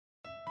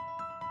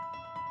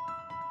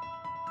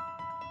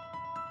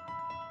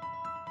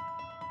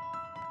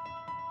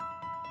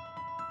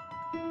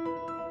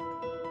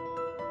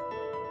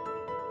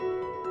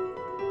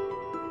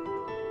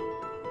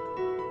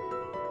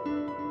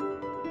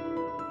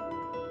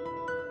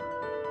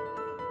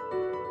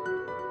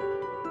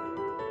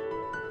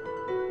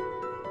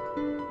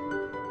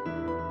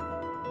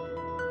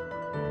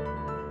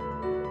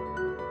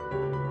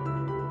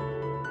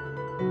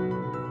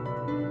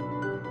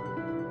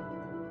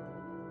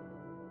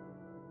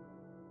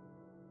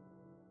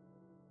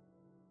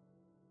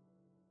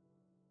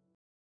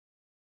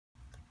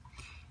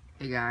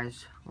Hey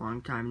guys,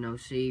 long time no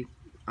see.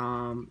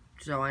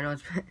 So I know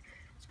it's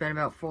been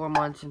about 4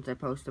 months since I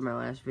posted my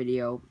last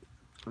video,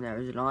 and that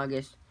was in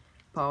August.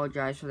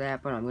 Apologize for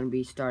that, but I'm going to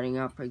be starting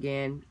up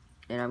again,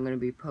 and I'm going to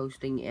be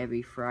posting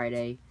every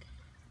Friday.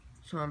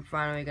 So I'm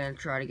finally going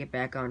to try to get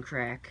back on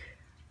track.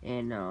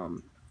 And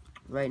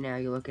right now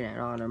you're looking at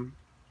Autumn.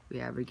 We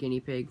have a guinea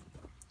pig.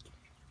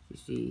 You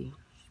see,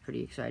 she's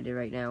pretty excited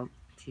right now.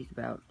 She's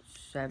about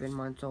 7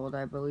 months old,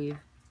 I believe.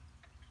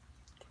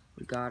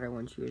 We got her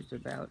when she was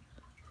about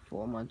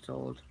 4 months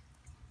old.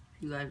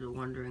 You guys are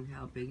wondering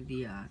how big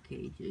the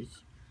cage is.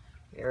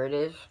 Here it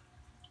is.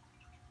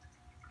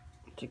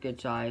 It's a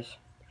good size.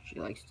 She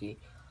likes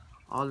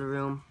all the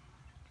room.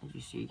 As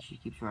you see, she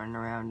keeps running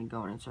around and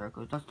going in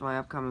circles. Most of my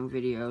upcoming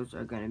videos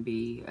are going to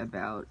be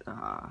about,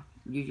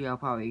 usually I'll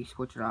probably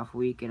switch it off a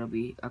week. It'll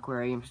be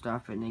aquarium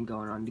stuff and then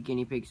going on to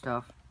guinea pig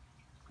stuff.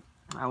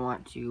 I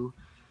want to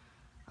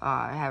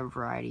have a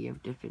variety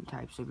of different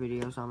types of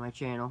videos on my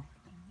channel.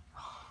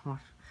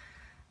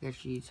 If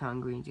she's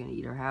hungry and is going to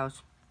eat her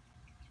house.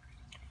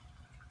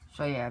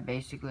 So yeah,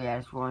 basically I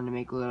just wanted to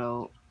make a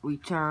little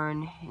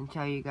return and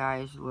tell you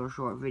guys a little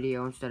short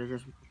video instead of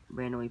just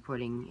randomly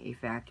putting a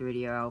fact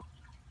video out.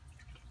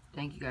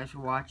 Thank you guys for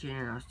watching,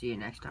 and I'll see you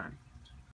next time.